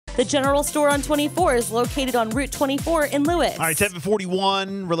The General Store on 24 is located on Route 24 in Lewis. All right,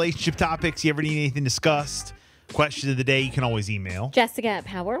 741, relationship topics. You ever need anything discussed? Question of the day, you can always email. Jessica at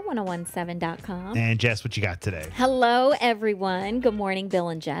power1017.com. And Jess, what you got today? Hello, everyone. Good morning, Bill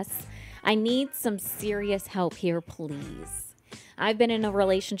and Jess. I need some serious help here, please. I've been in a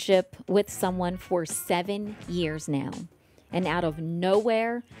relationship with someone for 7 years now. And out of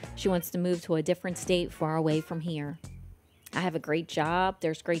nowhere, she wants to move to a different state far away from here. I have a great job.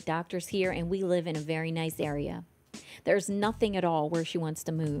 There's great doctors here, and we live in a very nice area. There's nothing at all where she wants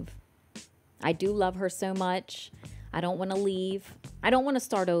to move. I do love her so much. I don't want to leave. I don't want to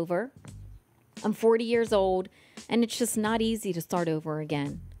start over. I'm 40 years old, and it's just not easy to start over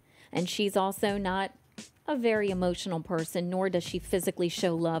again. And she's also not a very emotional person, nor does she physically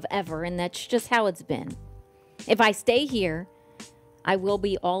show love ever, and that's just how it's been. If I stay here, I will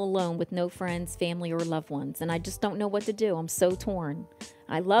be all alone with no friends, family, or loved ones, and I just don't know what to do. I'm so torn.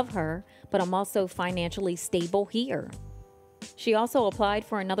 I love her, but I'm also financially stable here. She also applied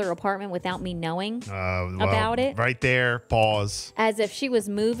for another apartment without me knowing about it. Right there, pause. As if she was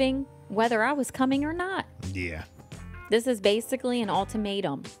moving, whether I was coming or not. Yeah. This is basically an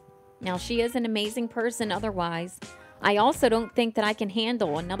ultimatum. Now, she is an amazing person otherwise. I also don't think that I can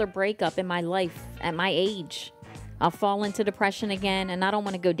handle another breakup in my life at my age. I'll fall into depression again, and I don't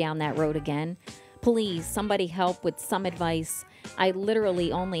want to go down that road again. Please, somebody help with some advice. I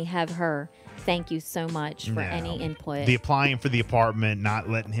literally only have her. Thank you so much for any input. The applying for the apartment, not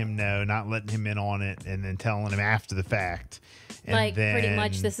letting him know, not letting him in on it, and then telling him after the fact. And like, then, pretty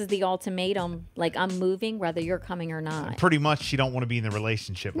much this is the ultimatum. Like, I'm moving whether you're coming or not. Pretty much she don't want to be in the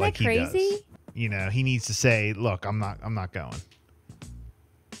relationship. Isn't like that he crazy? does. You know, he needs to say, look, I'm not going.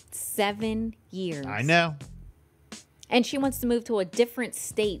 7 years. I know. And she wants to move to a different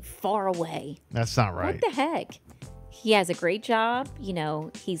state far away. That's not right. What the heck? He has a great job. You know,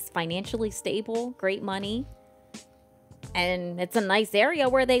 he's financially stable, great money. And it's a nice area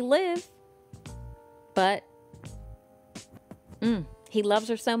where they live. But he loves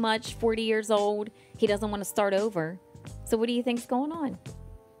her so much, 40 years old. He doesn't want to start over. So what do you think's going on?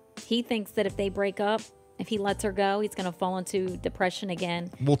 He thinks that if they break up, if he lets her go, he's going to fall into depression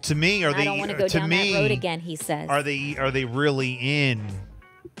again. Well, to me, I don't want to go down that road again, he says. Are they really in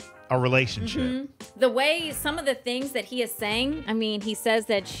a relationship? Mm-hmm. The way some of the things that he is saying, I mean, he says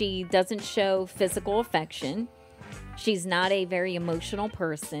that she doesn't show physical affection. She's not a very emotional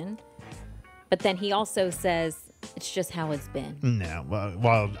person. But then he also says it's just how it's been. No.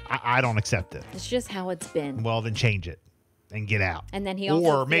 Well, I don't accept it. It's just how it's been. Well, then change it and get out. And then he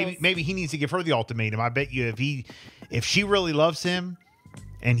also maybe he needs to give her the ultimatum. I bet you if she really loves him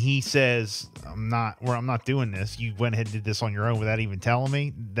and he says, I'm not doing this, you went ahead and did this on your own without even telling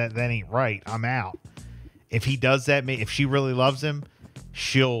me, that ain't right. I'm out. If he does that, if she really loves him,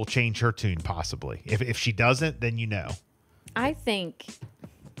 she'll change her tune possibly. If she doesn't, then you know. I think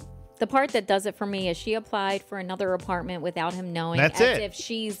the part that does it for me is she applied for another apartment without him knowing. That's as it. if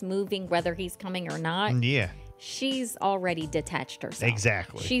she's moving whether he's coming or not. Yeah. She's already detached herself.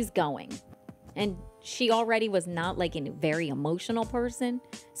 Exactly. She's going. And she already was not like a very emotional person.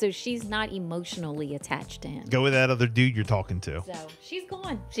 So she's not emotionally attached to him. Go with that other dude you're talking to. So she's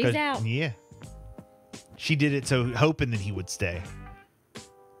gone. She's out. Yeah. She did it so hoping that he would stay.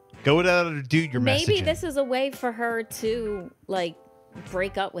 Go with that other dude you're messaging. Maybe this is a way for her to like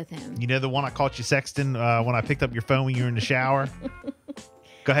break up with him. You know the one I caught you sexting when I picked up your phone when you were in the shower?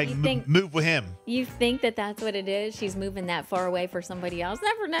 Go ahead and move with him. You think that that's what it is? She's moving that far away for somebody else?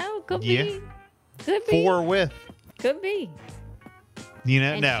 Never know. Could be. Could be. For or with. Could be. You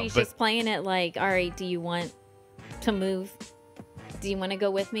know, and she's just playing it like, all right, do you want to move? Do you want to go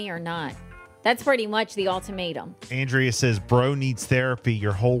with me or not? That's pretty much the ultimatum. Andrea says, bro needs therapy.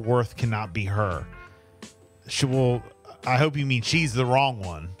 Your whole worth cannot be her. I hope you mean she's the wrong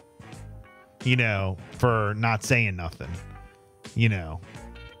one, you know, for not saying nothing, you know.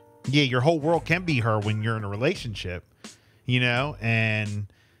 Yeah, your whole world can be her when you're in a relationship, you know,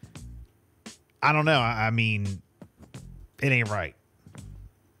 and I don't know. I mean, it ain't right.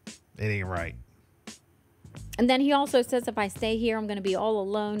 It ain't right. And then he also says, if I stay here, I'm going to be all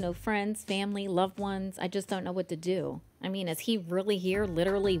alone, no friends, family, loved ones. I just don't know what to do. I mean, is he really here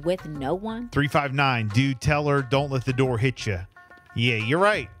literally with no one? 359, dude, tell her don't let the door hit you. Yeah, you're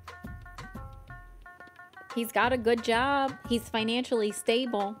right. He's got a good job. He's financially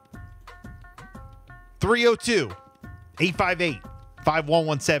stable.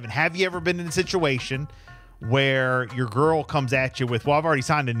 302-858-5117. Have you ever been in a situation where your girl comes at you with, well, I've already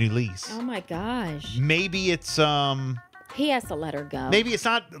signed a new lease? Oh my gosh. Maybe it's he has to let her go. Maybe it's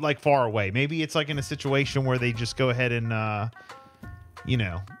not like far away. Maybe it's like in a situation where they just go ahead and you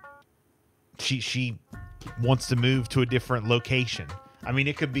know, she wants to move to a different location. I mean,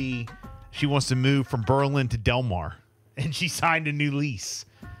 it could be she wants to move from Berlin to Delmar, and she signed a new lease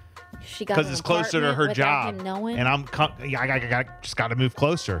She got because an it's closer to her apartment job. without him knowing? And I just got to move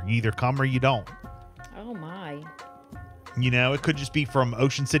closer. You either come or you don't. Oh my. You know, it could just be from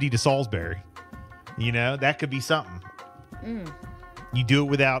Ocean City to Salisbury. You know, that could be something. You do it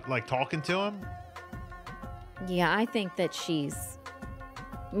without like talking to him. Yeah, I think that she's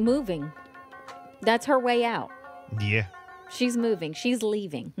moving. That's her way out. Yeah, She's moving. She's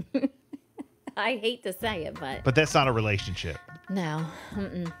leaving. I hate to say it, but but that's not a relationship. no.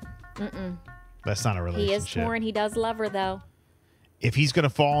 That's not a relationship. He is torn. He does love her, though. If he's going to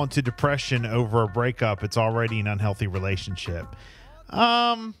fall into depression over a breakup, it's already an unhealthy relationship.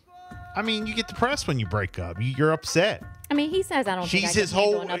 I mean, you get depressed when you break up. You're upset. I mean, he says, I don't think I She's can his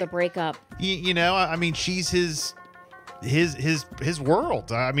handle whole- another breakup. You know, I mean, she's his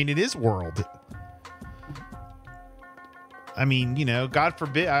world. I mean, it is world. I mean, you know, God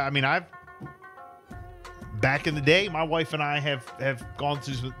forbid. I mean, back in the day, my wife and I have gone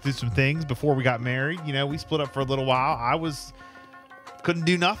through some things before we got married. You know, we split up for a little while. Couldn't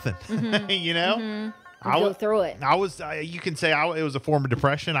do nothing. You know, Go through it. You can say it was a form of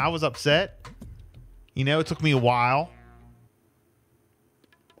depression. I was upset. You know, it took me a while.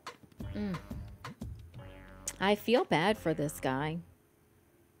 I feel bad for this guy.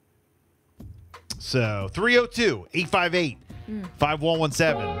 So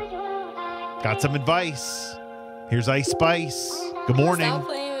 302-858-5117. Got some advice. Here's Ice Spice. Good morning. Stop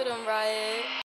playing